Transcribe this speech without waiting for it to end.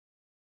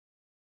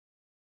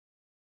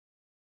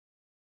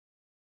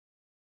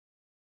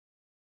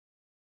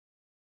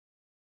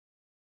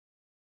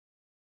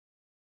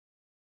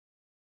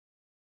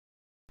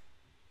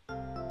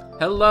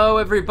Hello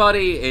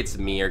everybody, it's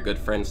me, your good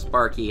friend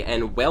Sparky,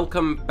 and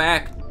welcome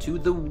back to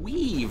the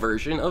Wii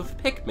version of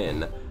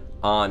Pikmin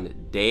on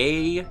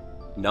day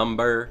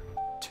number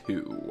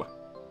 2.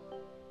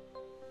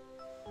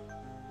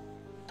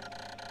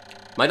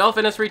 My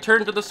dolphin has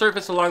returned to the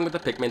surface along with the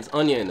Pikmin's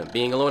onion.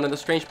 Being alone on the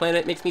strange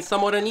planet makes me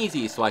somewhat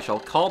uneasy, so I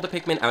shall call the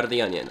Pikmin out of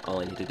the onion. All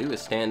I need to do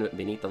is stand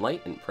beneath the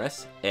light and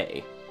press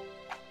A.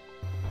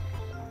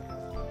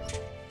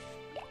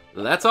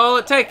 That's all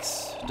it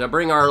takes to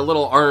bring our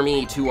little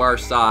army to our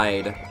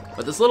side.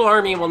 But this little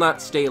army will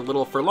not stay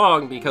little for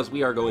long because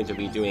we are going to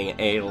be doing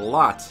a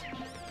lot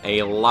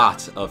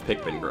of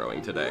Pikmin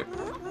growing today.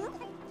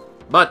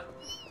 But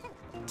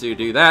to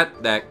do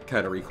that, that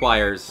kind of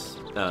requires,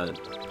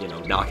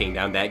 knocking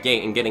down that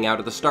gate and getting out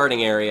of the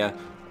starting area.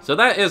 So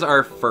that is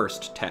our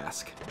first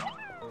task.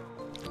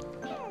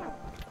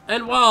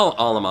 And while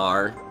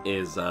Olimar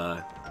is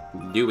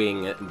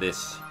doing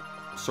this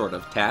sort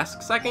of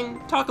tasks, I can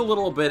talk a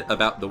little bit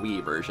about the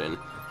Wii version,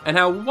 and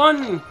how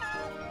one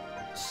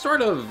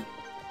sort of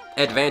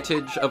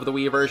advantage of the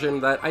Wii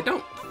version that I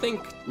don't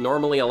think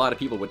normally a lot of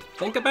people would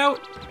think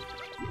about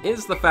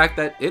is the fact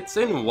that it's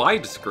in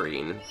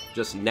widescreen,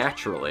 just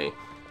naturally.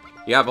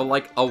 You have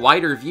a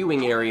wider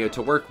viewing area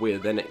to work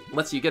with, and it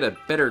lets you get a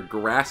better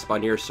grasp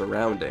on your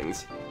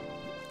surroundings.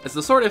 It's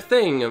the sort of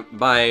thing,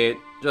 by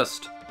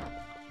just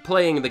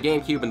playing the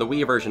GameCube and the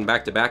Wii version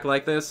back-to-back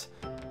like this,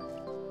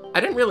 I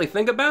didn't really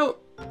think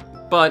about,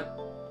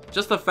 but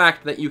just the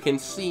fact that you can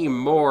see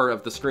more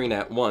of the screen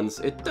at once,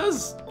 it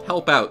does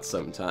help out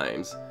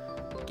sometimes.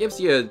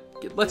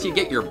 It lets you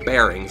get your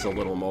bearings a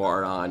little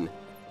more on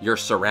your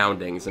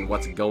surroundings and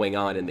what's going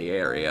on in the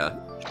area.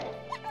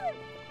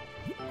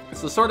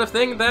 It's the sort of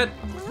thing that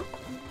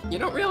you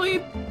don't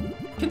really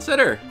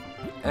consider,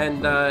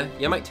 and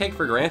you might take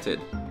for granted,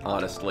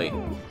 honestly.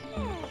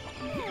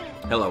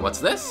 Hello, what's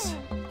this?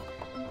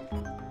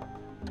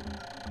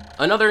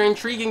 Another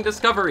intriguing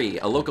discovery!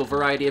 A local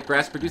variety of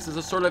grass produces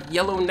a sort of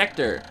yellow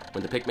nectar.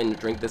 When the Pikmin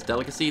drink this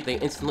delicacy, they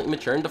instantly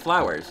mature into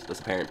flowers.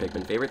 This apparent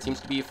Pikmin favorite seems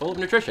to be full of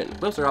nutrition.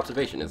 Closer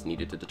observation is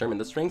needed to determine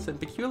the strengths and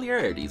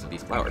peculiarities of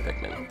these flower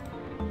Pikmin.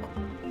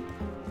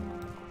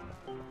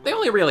 The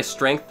only really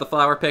strength the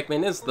flower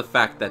Pikmin is the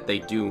fact that they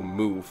do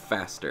move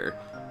faster.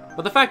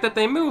 But the fact that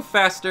they move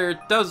faster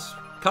does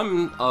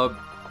come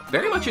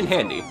very much in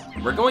handy.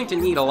 We're going to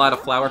need a lot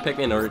of flower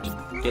Pikmin in order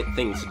to get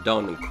things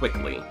done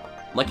quickly.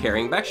 Like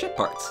carrying back ship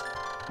parts.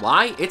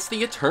 Why? It's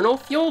the Eternal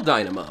Fuel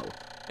Dynamo.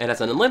 It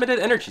has an unlimited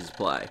energy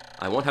supply.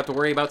 I won't have to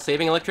worry about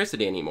saving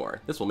electricity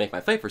anymore. This will make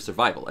my fight for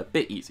survival a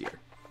bit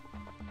easier.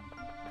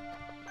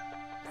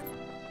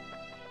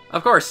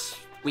 Of course,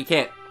 we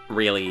can't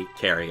really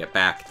carry it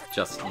back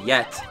just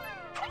yet.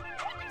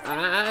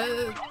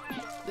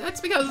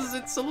 That's because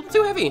it's a little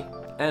too heavy,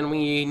 and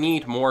we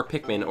need more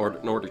Pikmin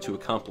in order to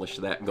accomplish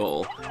that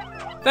goal.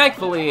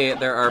 Thankfully,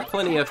 there are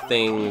plenty of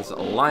things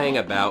lying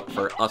about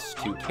for us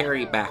to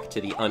carry back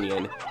to the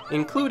onion,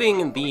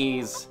 including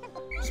these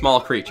small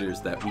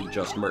creatures that we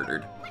just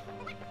murdered.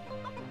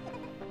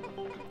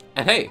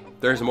 And hey,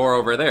 there's more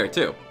over there,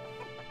 too.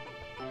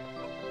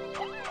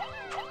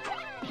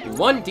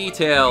 One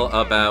detail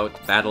about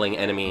battling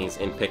enemies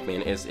in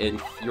Pikmin is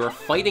if you're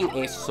fighting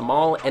a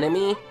small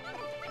enemy,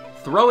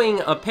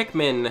 throwing a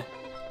Pikmin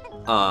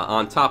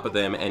on top of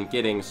them and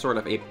getting sort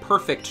of a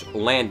perfect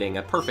landing,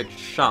 a perfect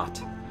shot,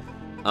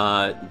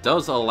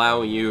 does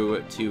allow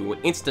you to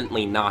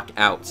instantly knock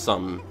out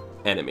some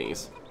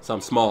enemies. Some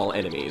small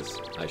enemies,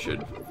 I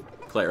should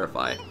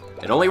clarify.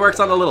 It only works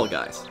on the little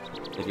guys.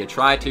 If you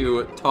try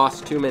to toss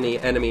too many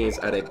enemies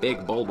at a big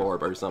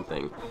Bulborb or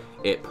something,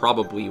 it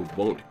probably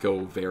won't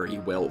go very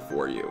well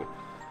for you.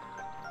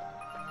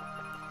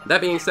 That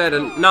being said,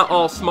 not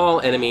all small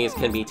enemies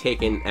can be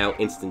taken out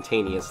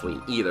instantaneously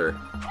either.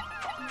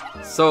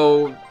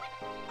 So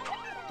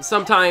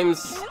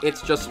sometimes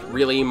it's just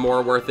really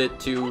more worth it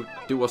to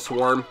do a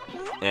swarm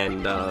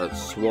and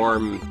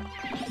swarm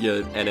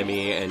your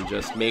enemy and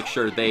just make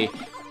sure they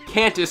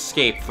can't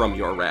escape from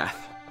your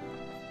wrath.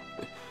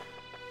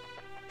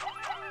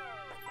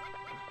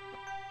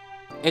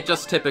 It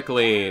just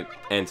typically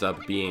ends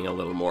up being a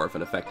little more of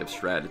an effective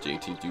strategy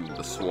to do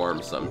the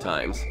swarm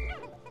sometimes.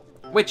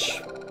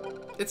 Which,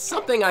 it's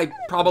something I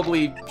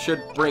probably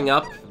should bring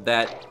up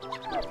that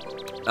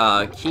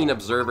keen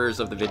observers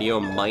of the video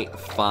might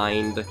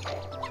find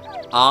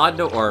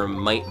odd or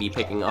might be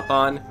picking up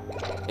on,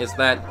 is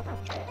that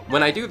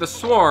when I do the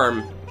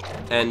swarm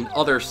and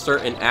other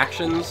certain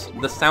actions,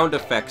 the sound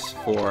effects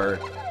for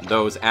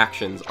those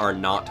actions are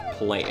not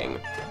playing.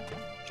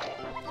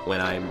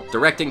 When I'm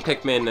directing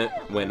Pikmin,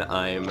 when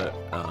I'm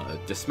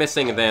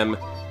dismissing them,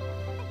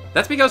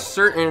 that's because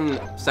certain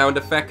sound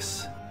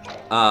effects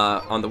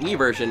on the Wii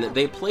version,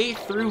 they play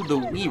through the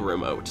Wii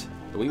Remote.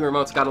 The Wii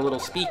Remote's got a little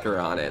speaker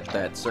on it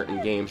that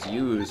certain games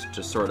use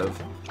to sort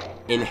of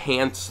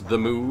enhance the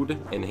mood,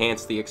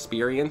 enhance the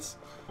experience.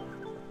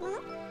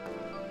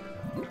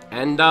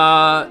 And,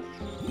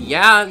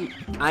 yeah,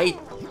 I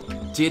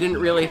didn't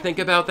really think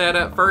about that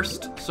at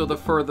first, so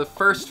for the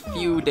first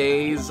few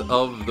days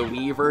of the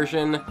Wii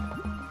version,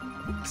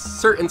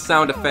 certain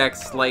sound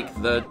effects, like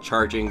the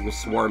charging,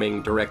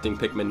 swarming, directing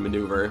Pikmin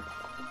maneuver,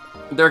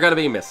 they're gonna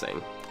be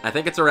missing. I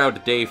think it's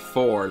around day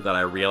 4 that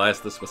I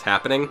realized this was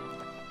happening.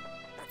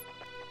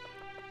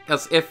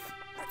 Because if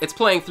it's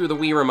playing through the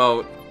Wii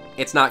Remote,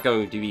 it's not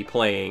going to be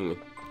playing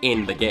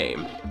in the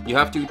game. You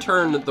have to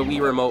turn the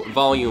Wii Remote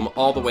volume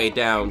all the way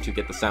down to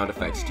get the sound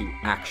effects to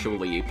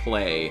actually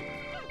play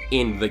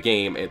in the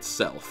game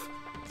itself.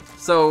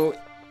 So,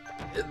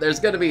 there's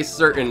gonna be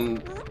certain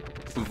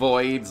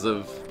voids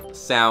of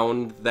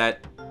sound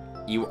that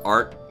you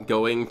aren't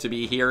going to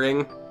be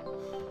hearing.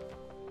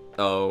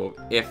 So,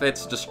 if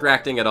it's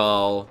distracting at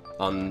all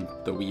on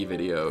the Wii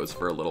videos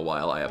for a little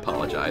while, I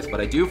apologize, but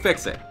I do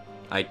fix it.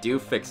 I do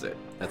fix it.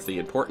 That's the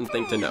important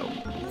thing to know.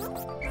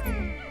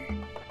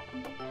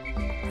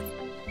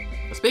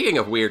 Speaking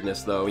of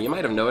weirdness, though, you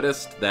might have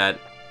noticed that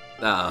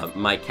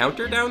my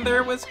counter down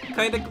there was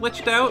kind of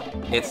glitched out.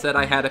 It said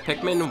I had a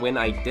Pikmin when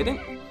I didn't.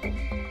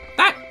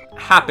 That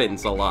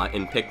happens a lot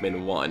in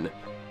Pikmin 1,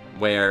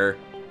 where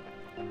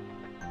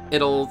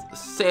it'll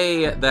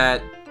say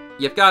that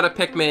you've got a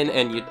Pikmin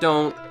and you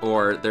don't,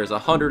 or there's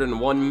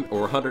 101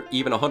 or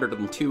even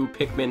 102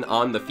 Pikmin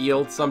on the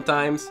field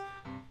sometimes,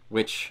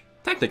 which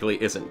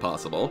technically isn't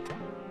possible.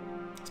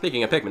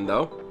 Speaking of Pikmin,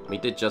 though, we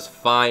did just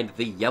find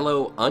the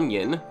yellow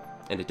onion,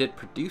 and it did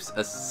produce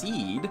a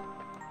seed,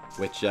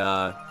 which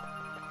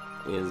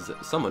is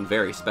someone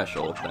very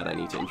special that I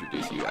need to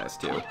introduce you guys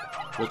to.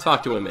 We'll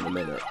talk to him in a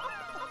minute.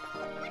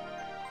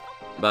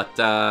 But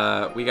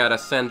we gotta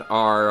send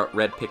our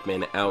red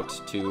Pikmin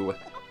out to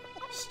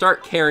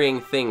start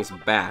carrying things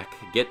back,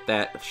 get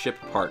that ship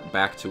part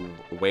back to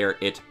where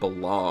it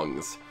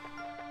belongs.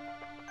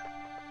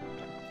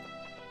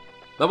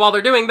 But while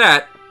they're doing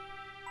that,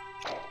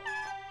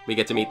 we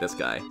get to meet this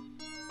guy.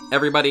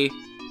 Everybody,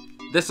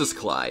 this is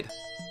Clyde.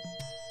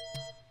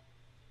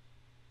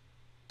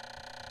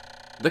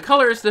 The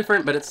color is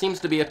different, but it seems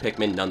to be a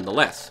Pikmin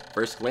nonetheless.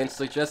 First glance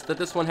suggests that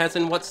this one has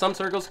in what some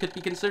circles could be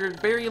considered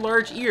very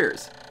large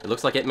ears. It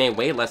looks like it may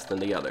weigh less than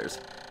the others.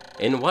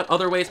 In what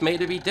other ways may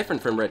it be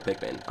different from red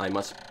Pikmin? I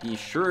must be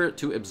sure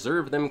to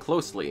observe them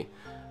closely.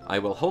 I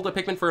will hold a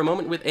Pikmin for a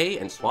moment with A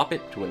and swap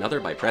it to another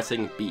by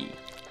pressing B.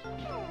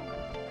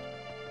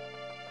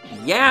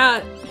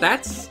 Yeah,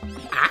 that's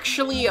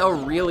actually a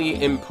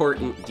really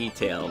important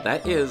detail.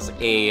 That is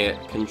a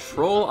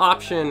control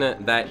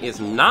option that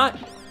is not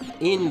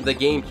in the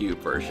GameCube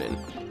version.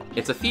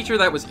 It's a feature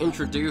that was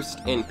introduced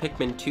in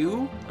Pikmin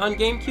 2 on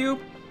GameCube,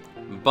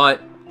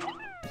 but...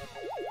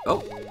 Oh,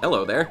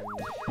 hello there.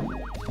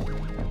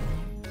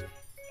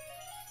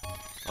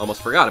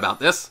 Almost forgot about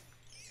this.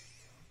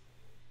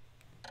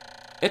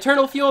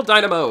 Eternal Fuel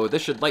Dynamo!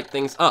 This should light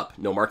things up.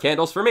 No more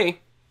candles for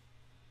me.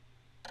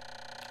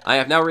 I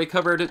have now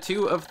recovered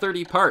 2 of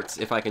 30 parts.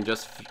 If I can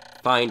just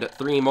find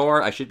 3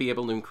 more, I should be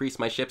able to increase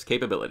my ship's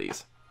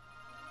capabilities.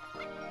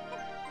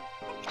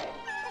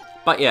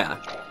 But yeah,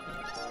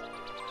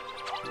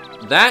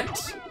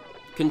 that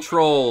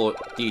control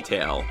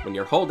detail, when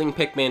you're holding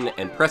Pikmin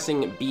and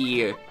pressing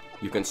B,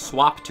 you can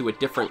swap to a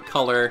different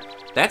color.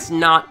 That's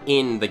not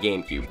in the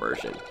GameCube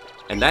version.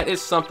 And that is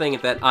something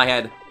that I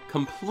had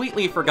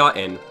completely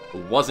forgotten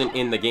wasn't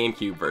in the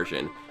GameCube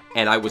version.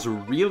 And I was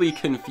really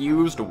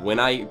confused when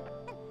I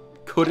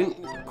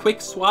couldn't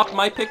quick swap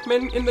my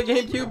Pikmin in the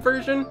GameCube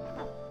version.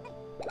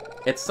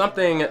 It's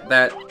something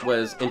that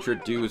was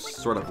introduced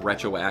sort of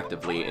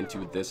retroactively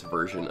into this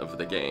version of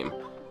the game.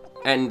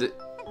 And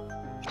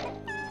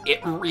it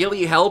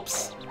really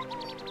helps.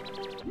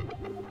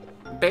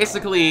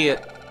 Basically,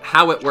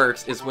 how it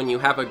works is when you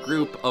have a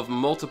group of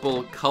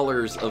multiple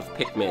colors of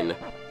Pikmin.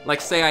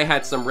 Like, say I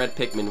had some red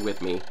Pikmin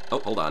with me. Oh,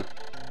 hold on.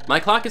 My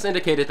clock has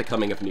indicated the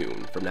coming of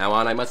noon. From now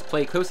on, I must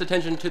pay close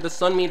attention to the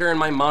sun meter in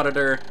my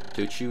monitor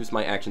to choose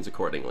my actions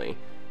accordingly.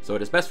 So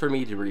it is best for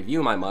me to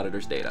review my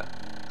monitor's data.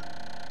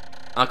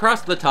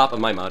 Across the top of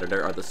my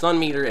monitor are the sun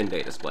meter and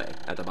day display.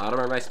 At the bottom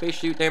are my space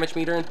chute, damage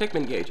meter, and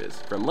Pikmin gauges.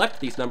 From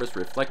left, these numbers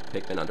reflect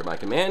Pikmin under my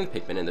command,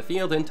 Pikmin in the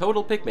field, and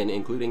total Pikmin,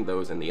 including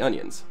those in the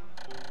onions.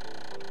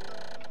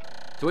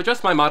 To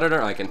adjust my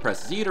monitor, I can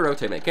press Z to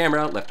rotate my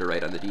camera, left or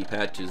right on the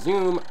D-pad to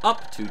zoom,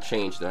 up to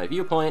change my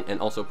viewpoint, and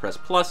also press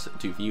plus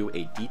to view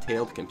a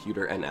detailed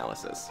computer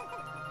analysis.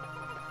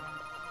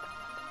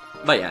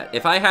 But yeah,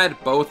 if I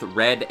had both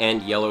red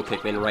and yellow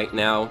Pikmin right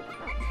now,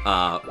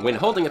 when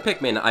holding a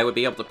Pikmin, I would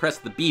be able to press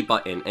the B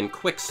button and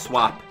quick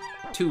swap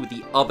to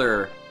the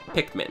other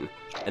Pikmin,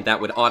 and that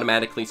would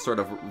automatically sort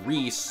of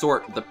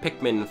resort the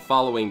Pikmin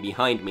following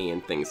behind me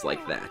and things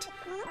like that.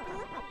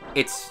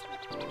 It's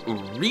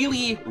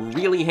really,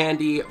 really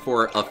handy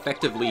for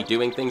effectively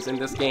doing things in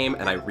this game,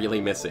 and I really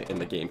miss it in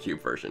the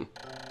GameCube version.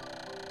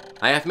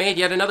 I have made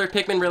yet another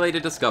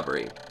Pikmin-related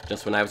discovery.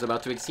 Just when I was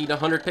about to exceed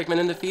 100 Pikmin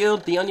in the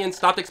field, the onion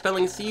stopped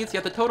expelling seeds,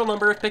 yet the total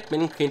number of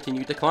Pikmin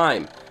continued to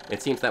climb.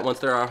 It seems that once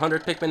there are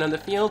 100 Pikmin in the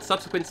field,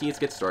 subsequent seeds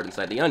get stored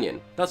inside the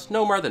onion. Thus,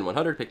 no more than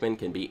 100 Pikmin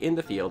can be in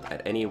the field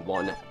at any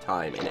one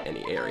time in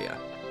any area.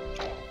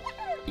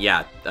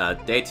 Yeah,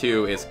 day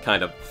 2 is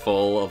kind of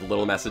full of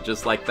little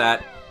messages like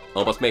that.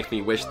 Almost makes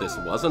me wish this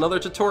was another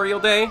tutorial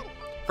day.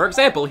 For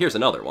example, here's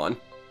another one.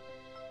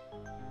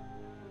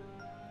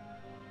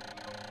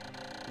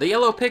 The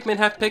Yellow Pikmin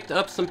have picked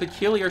up some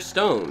peculiar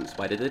stones.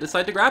 Why did they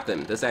decide to grab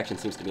them? This action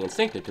seems to be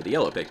instinctive to the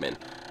Yellow Pikmin.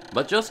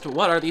 But just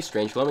what are these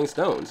strange glowing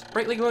stones?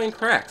 Brightly glowing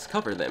cracks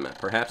cover them.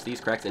 Perhaps these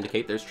cracks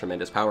indicate there's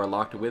tremendous power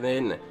locked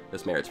within.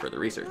 This merits further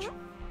research.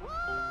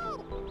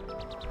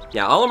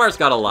 Yeah, Olimar's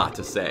got a lot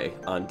to say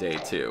on day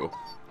 2.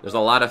 There's a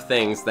lot of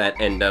things that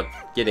end up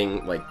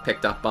getting, like,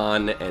 picked up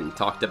on and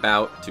talked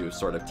about to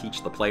sort of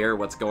teach the player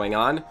what's going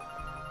on.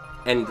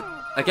 And,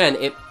 again,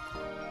 it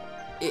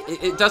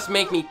does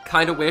make me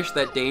kind of wish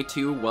that day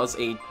 2 was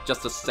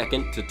just a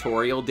second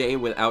tutorial day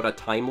without a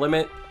time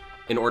limit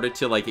in order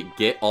to, like,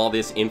 get all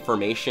this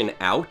information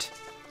out.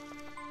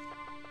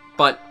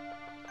 But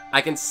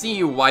I can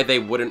see why they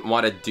wouldn't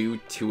want to do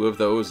 2 of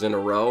those in a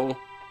row,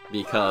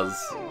 because,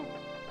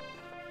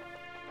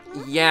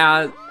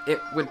 yeah, it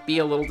would be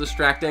a little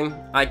distracting,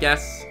 I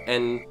guess,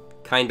 and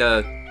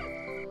kinda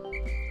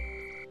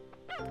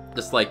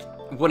just, like,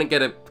 wouldn't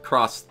get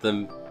across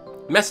the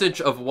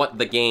message of what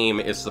the game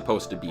is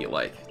supposed to be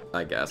like,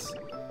 I guess.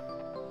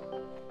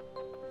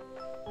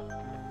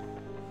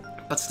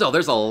 But still,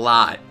 there's a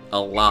lot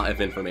of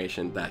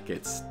information that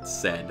gets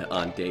said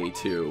on day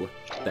 2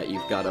 that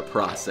you've got to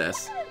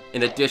process,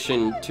 in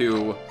addition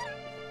to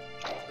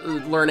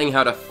learning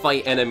how to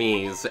fight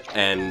enemies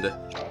and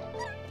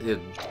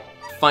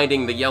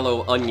finding the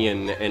yellow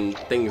onion and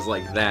things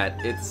like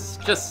that. It's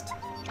just,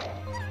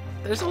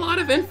 there's a lot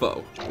of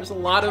info. There's a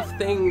lot of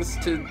things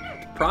to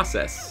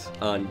process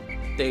on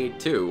day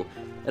 2,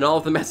 and all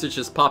of the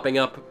messages popping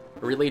up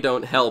really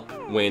don't help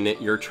when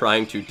you're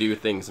trying to do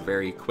things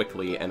very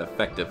quickly and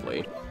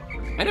effectively.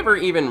 I never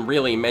even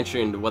really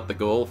mentioned what the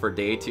goal for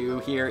day 2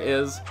 here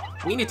is.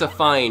 We need to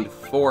find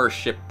 4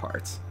 ship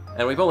parts,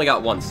 and we've only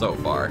got 1 so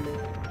far.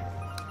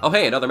 Oh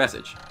hey, another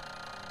message.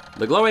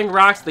 The glowing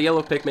rocks the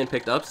Yellow Pikmin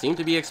picked up seem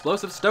to be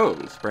explosive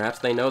stones. Perhaps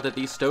they know that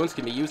these stones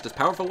can be used as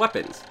powerful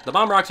weapons. The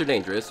bomb rocks are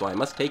dangerous, so I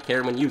must take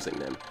care when using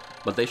them.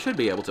 But they should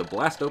be able to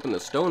blast open the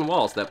stone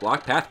walls that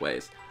block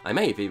pathways. I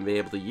may even be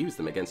able to use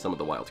them against some of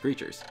the wild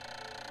creatures.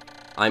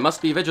 I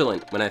must be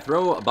vigilant. When I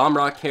throw a bomb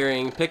rock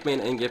carrying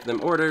Pikmin and give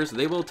them orders,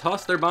 they will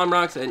toss their bomb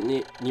rocks at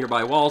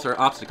nearby walls or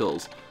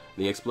obstacles.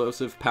 The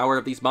explosive power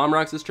of these bomb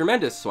rocks is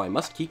tremendous, so I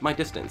must keep my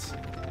distance.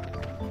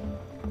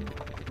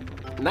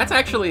 And that's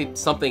actually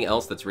something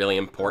else that's really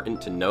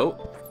important to note.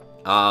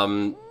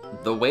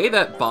 The way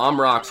that bomb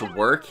rocks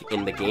work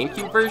in the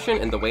GameCube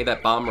version and the way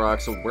that bomb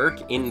rocks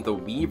work in the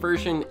Wii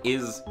version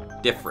is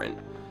different.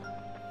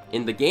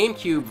 In the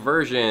GameCube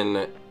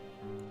version,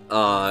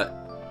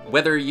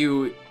 whether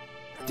you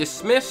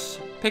dismiss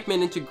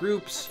Pikmin into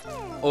groups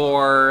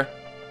or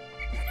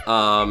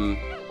throw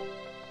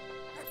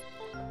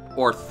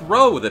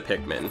the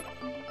Pikmin,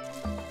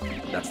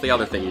 that's the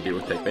other thing you do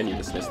with Pikmin, you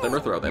dismiss them or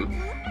throw them.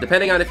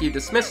 Depending on if you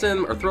dismiss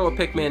them or throw a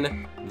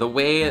Pikmin, the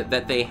way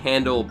that they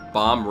handle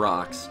bomb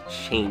rocks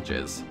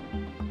changes.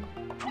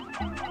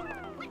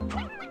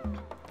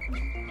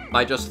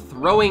 By just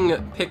throwing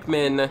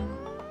Pikmin,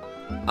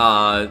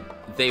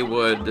 they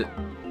would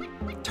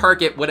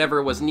target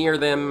whatever was near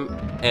them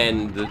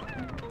and,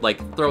 like,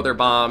 throw their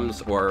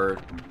bombs or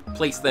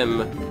place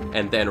them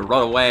and then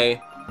run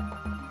away.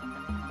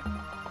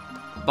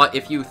 But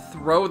if you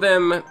throw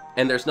them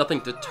and there's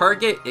nothing to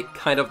target, it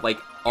kind of, like,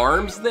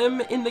 arms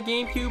them in the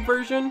GameCube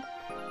version.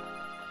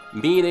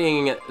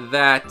 Meaning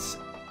that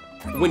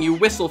when you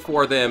whistle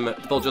for them,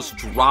 they'll just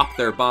drop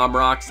their bomb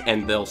rocks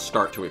and they'll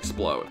start to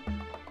explode.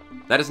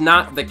 That is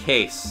not the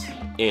case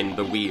in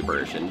the Wii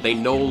version. They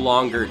no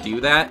longer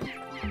do that.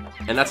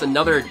 And that's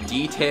another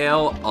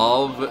detail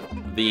of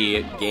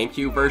the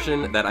GameCube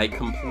version that I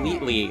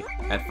completely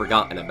had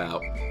forgotten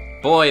about.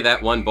 Boy,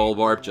 that one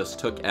Bulborb just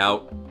took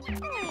out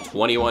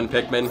 21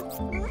 Pikmin.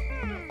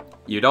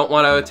 You don't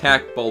want to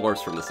attack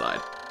Bulborbs from the side.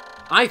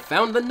 I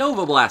found the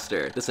Nova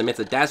Blaster! This emits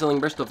a dazzling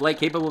burst of light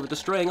capable of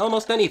destroying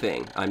almost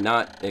anything. I'm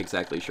not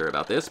exactly sure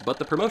about this, but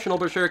the promotional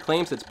brochure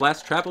claims its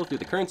blasts travel through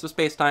the currents of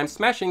space-time,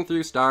 smashing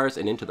through stars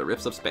and into the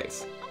rifts of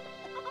space.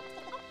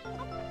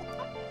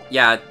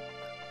 Yeah,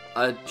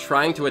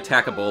 trying to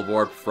attack a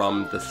Bulborb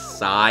from the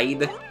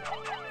side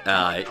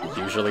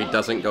usually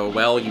doesn't go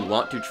well. You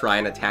want to try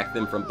and attack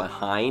them from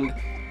behind,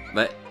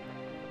 but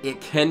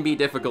it can be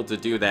difficult to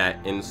do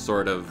that in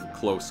sort of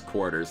close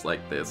quarters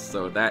like this,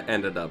 so that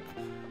ended up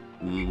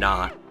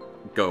not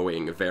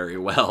going very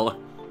well.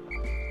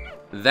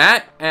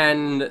 That,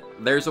 and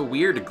there's a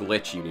weird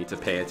glitch you need to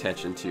pay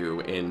attention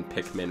to in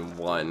Pikmin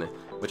 1,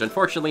 which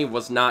unfortunately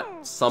was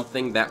not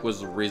something that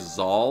was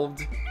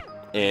resolved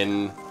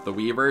in the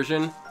Wii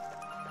version,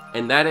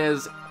 and that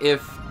is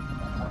if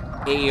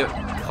a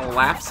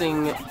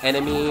collapsing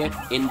enemy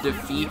in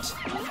defeat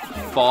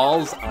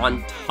falls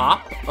on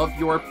top of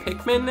your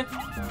Pikmin,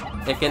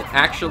 it can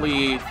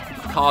actually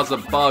cause a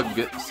bug,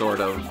 sort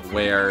of,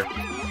 where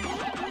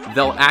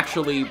they'll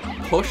actually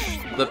push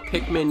the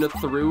Pikmin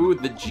through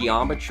the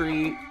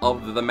geometry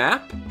of the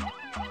map,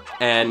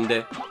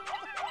 and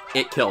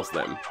it kills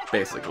them,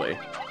 basically.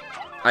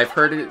 I've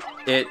heard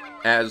it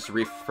as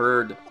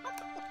referred...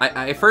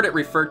 I've heard it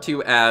referred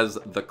to as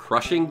the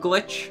crushing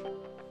glitch,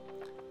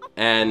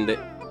 and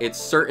it's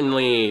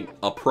certainly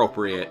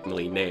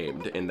appropriately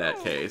named in that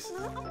case,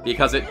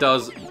 because it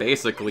does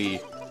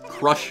basically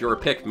crush your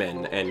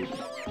Pikmin and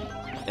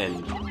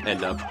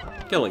end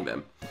up killing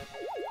them.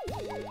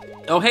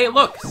 Oh hey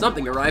look!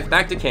 Something arrived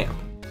back to camp!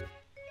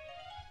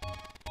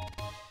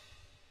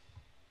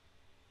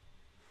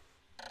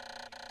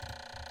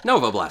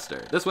 Nova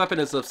Blaster. This weapon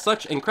is of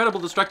such incredible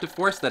destructive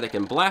force that it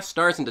can blast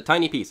stars into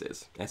tiny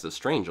pieces. It has a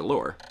strange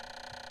allure.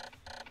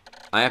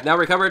 I have now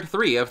recovered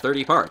 3 of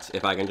 30 parts.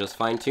 If I can just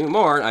find 2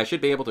 more, I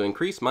should be able to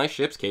increase my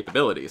ship's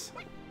capabilities.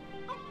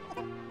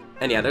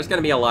 And yeah, there's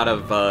gonna be a lot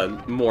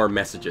of more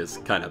messages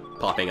kind of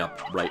popping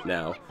up right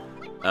now.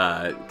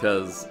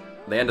 Because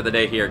the end of the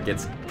day here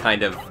gets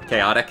kind of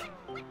chaotic.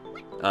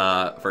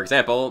 For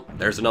example,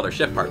 there's another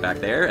ship part back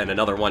there, and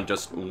another one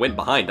just went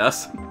behind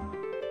us.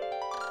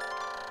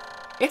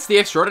 It's the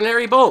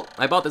extraordinary bolt!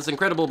 I bought this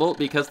incredible bolt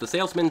because the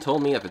salesman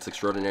told me of its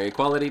extraordinary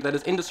quality that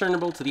is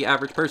indiscernible to the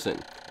average person.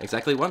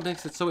 Exactly what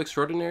makes it so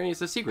extraordinary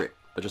is a secret,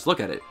 but just look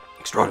at it.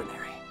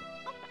 Extraordinary.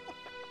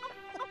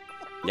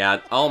 Yeah,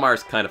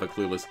 Olimar's kind of a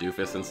clueless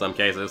doofus in some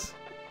cases.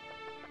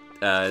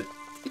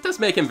 It does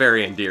make him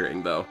very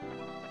endearing, though.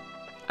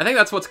 I think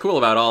that's what's cool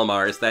about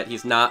Olimar, is that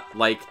he's not,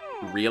 like,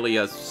 really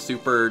a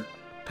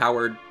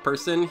super-powered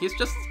person. He's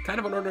just kind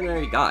of an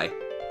ordinary guy.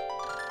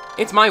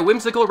 It's my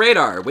whimsical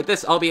radar! With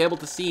this, I'll be able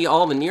to see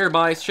all the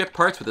nearby ship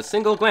parts with a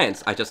single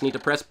glance. I just need to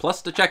press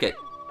plus to check it.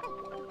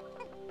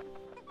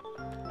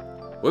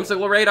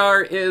 Whimsical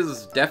radar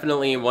is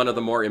definitely one of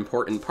the more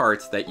important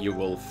parts that you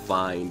will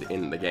find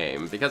in the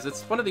game, because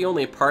it's one of the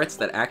only parts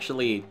that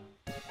actually,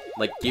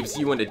 like, gives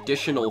you an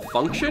additional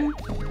function,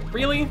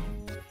 really?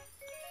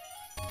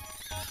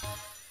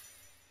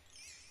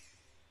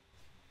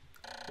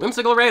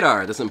 Whimsical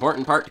radar. This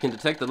important part can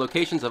detect the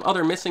locations of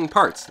other missing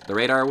parts. The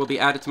radar will be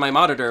added to my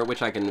monitor,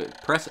 which I can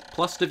press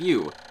plus to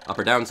view. Up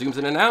or down zooms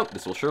in and out.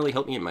 This will surely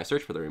help me in my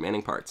search for the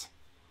remaining parts.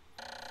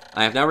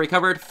 I have now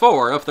recovered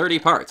 4 of 30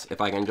 parts.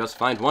 If I can just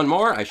find 1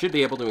 more, I should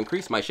be able to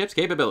increase my ship's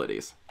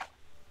capabilities.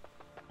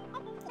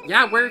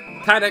 Yeah, we're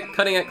kind of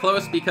cutting it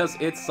close because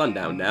it's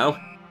sundown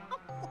now.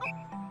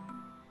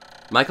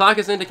 My clock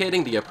is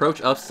indicating the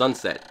approach of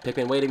sunset.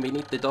 Pikmin waiting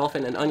beneath the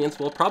dolphin and onions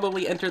will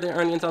probably enter their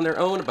onions on their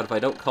own, but if I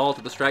don't call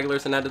to the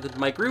stragglers and add them to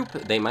my group,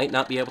 they might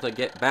not be able to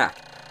get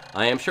back.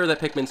 I am sure that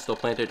Pikmin still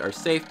planted are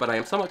safe, but I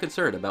am somewhat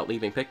concerned about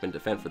leaving Pikmin to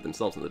fend for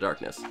themselves in the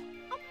darkness.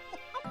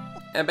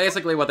 And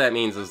basically what that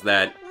means is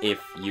that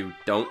if you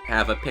don't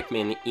have a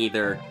Pikmin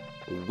either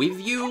with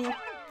you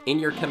in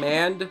your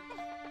command,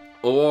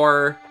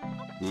 or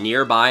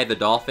nearby the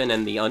dolphin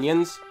and the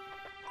onions,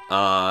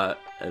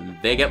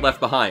 they get left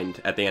behind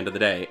at the end of the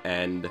day,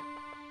 and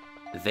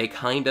they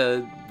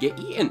kinda get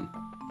eaten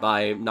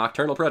by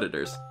nocturnal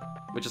predators,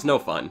 which is no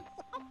fun.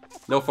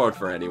 No fun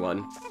for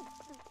anyone.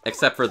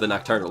 Except for the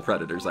nocturnal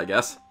predators, I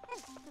guess.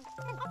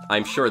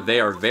 I'm sure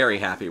they are very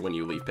happy when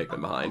you leave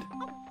Pikmin behind.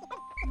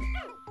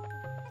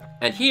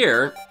 And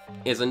here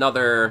is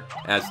another,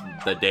 as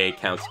the day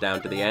counts down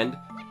to the end,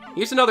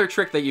 here's another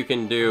trick that you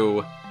can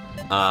do,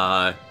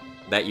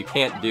 that you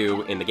can't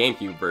do in the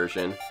GameCube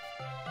version,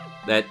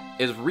 that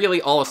is really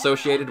all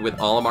associated with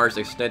Olimar's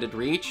extended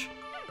reach.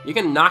 You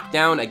can knock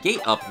down a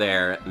gate up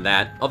there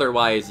that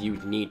otherwise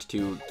you'd need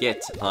to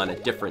get on a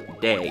different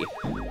day.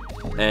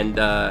 And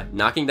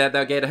knocking that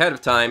gate ahead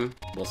of time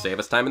will save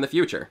us time in the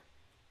future.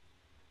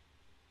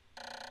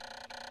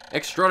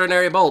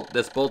 Extraordinary Bolt.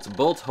 This bolt's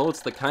bolt holds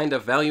the kind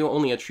of value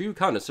only a true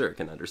connoisseur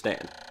can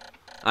understand.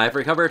 I've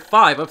recovered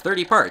 5 of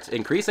 30 parts,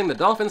 increasing the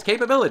dolphin's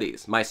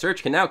capabilities. My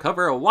search can now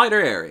cover a wider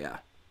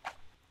area.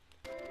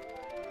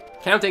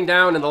 Counting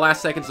down in the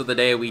last seconds of the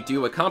day, we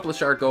do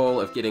accomplish our goal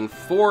of getting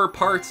 4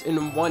 parts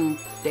in 1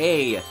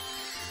 day.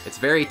 It's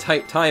very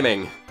tight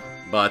timing,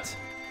 but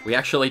we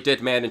actually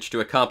did manage to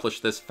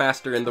accomplish this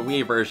faster in the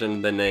Wii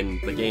version than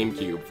in the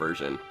GameCube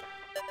version.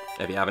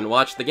 If you haven't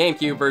watched the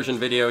GameCube version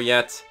video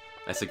yet,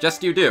 I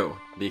suggest you do,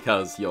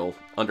 because you'll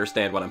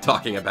understand what I'm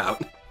talking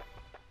about.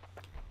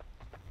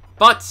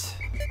 But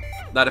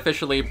that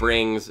officially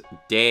brings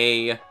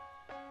day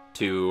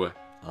 2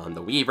 on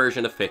the Wii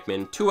version of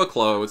Pikmin to a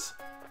close.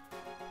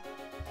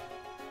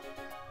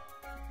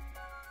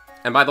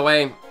 And by the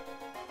way,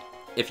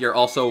 if you're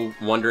also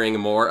wondering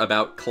more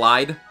about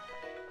Clyde,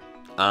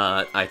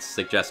 I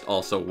suggest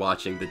also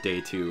watching the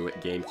Day 2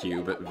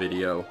 GameCube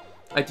video.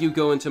 I do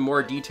go into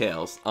more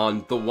details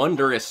on the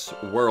wondrous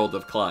world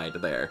of Clyde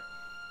there.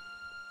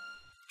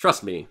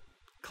 Trust me,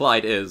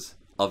 Clyde is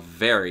a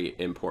very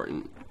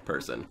important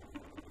person.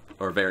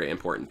 Or very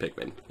important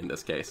Pikmin, in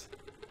this case.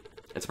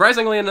 And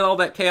surprisingly, in all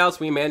that chaos,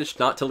 we managed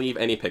not to leave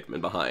any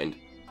Pikmin behind,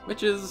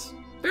 which is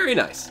very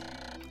nice.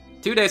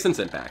 2 days since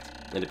impact.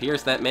 It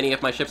appears that many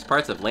of my ship's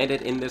parts have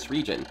landed in this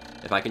region.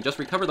 If I can just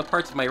recover the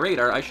parts of my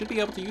radar, I should be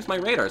able to use my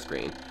radar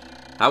screen.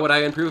 How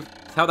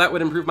that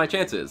would improve my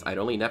chances? I'd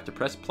only have to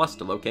press plus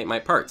to locate my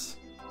parts.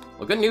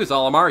 Well, good news,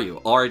 Olimar, you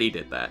already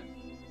did that.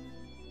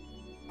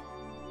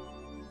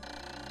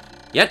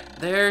 Yet,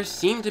 there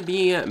seem to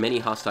be many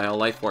hostile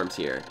life forms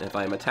here. If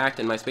I am attacked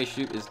and my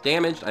spaceship is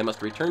damaged, I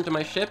must return to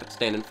my ship,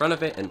 stand in front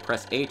of it, and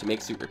press A to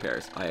make suit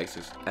repairs.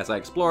 As I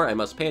explore, I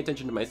must pay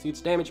attention to my suit's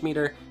damage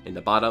meter in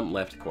the bottom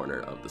left corner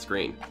of the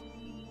screen.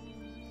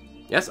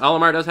 Yes,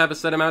 Olimar does have a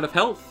set amount of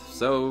health,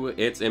 so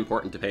it's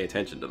important to pay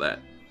attention to that.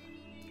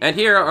 And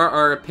here are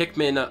our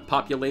Pikmin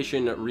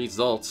population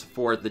results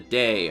for the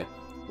day.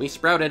 We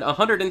sprouted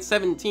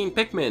 117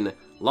 Pikmin,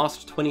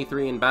 lost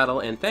 23 in battle,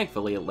 and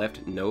thankfully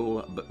left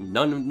no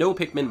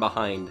Pikmin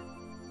behind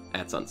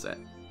at sunset.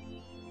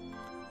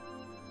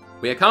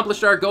 We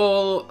accomplished our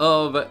goal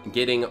of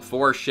getting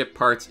 4 ship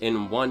parts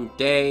in one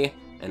day,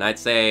 and I'd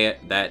say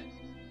that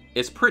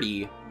it's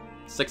pretty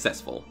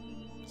successful.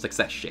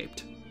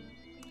 Success-shaped.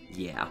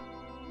 Yeah.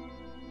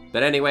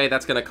 But anyway,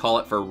 that's gonna call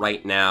it for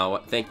right now.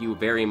 Thank you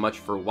very much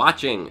for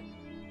watching.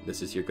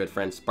 This is your good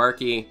friend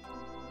Sparky,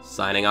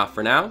 signing off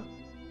for now.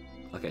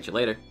 I'll catch you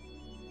later.